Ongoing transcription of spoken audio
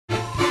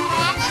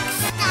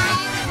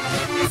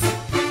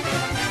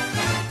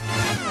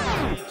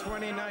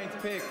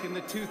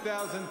the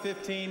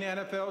 2015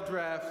 NFL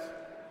Draft,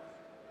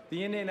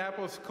 the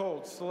Indianapolis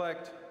Colts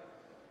select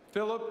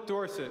Philip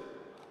Dorsett,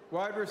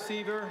 wide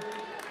receiver,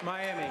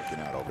 Miami. Looking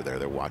out over there,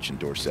 they're watching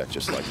Dorsett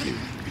just like you.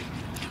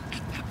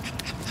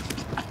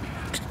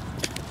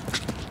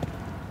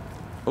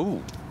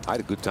 Ooh, I had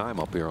a good time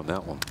up here on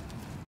that one.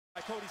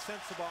 Cody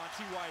Sensabaugh on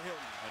T.Y.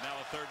 Hilton. And now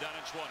a 3rd down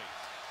and 20.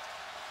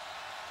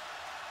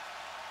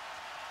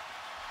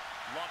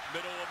 Luck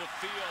middle of the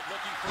field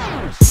looking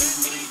for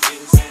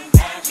is an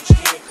average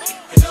kid,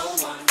 and no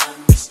one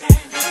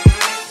understands.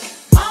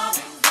 Mom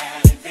and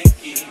Dad and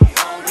Vicky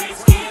always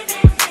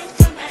giving him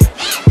commands.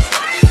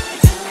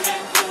 Zoom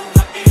and boom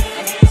up in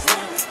his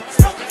room,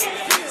 struck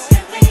again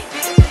instantly.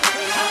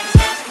 Comes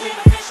back with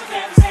a fish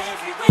that is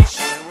every wish.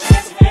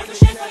 Has an every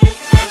shit for you,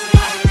 has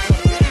an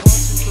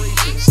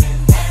is an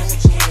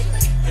average kid,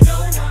 and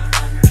no one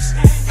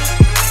understands.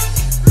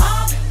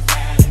 Mom and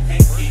Dad and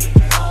Vicky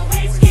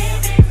always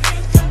giving him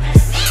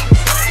commands.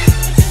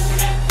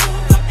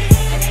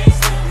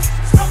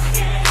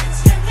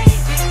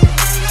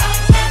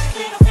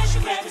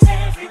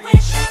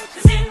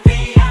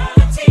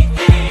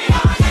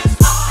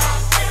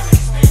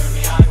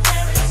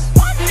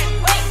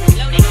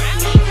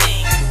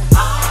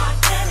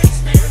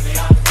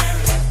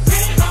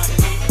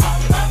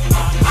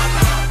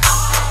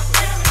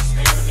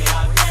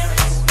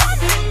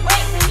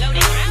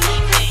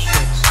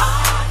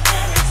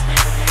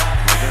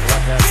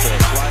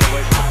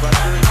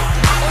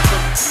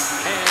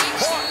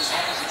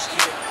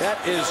 That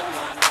is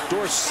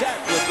Dorsett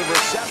with the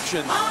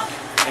reception,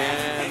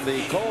 and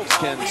the Colts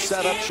can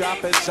set up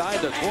shop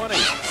inside the 20.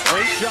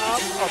 Great job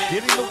of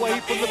getting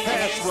away from the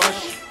pass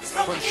rush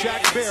from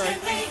Shaq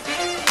Barrett.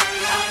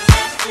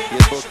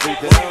 Get both feet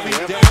down.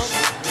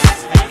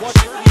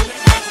 And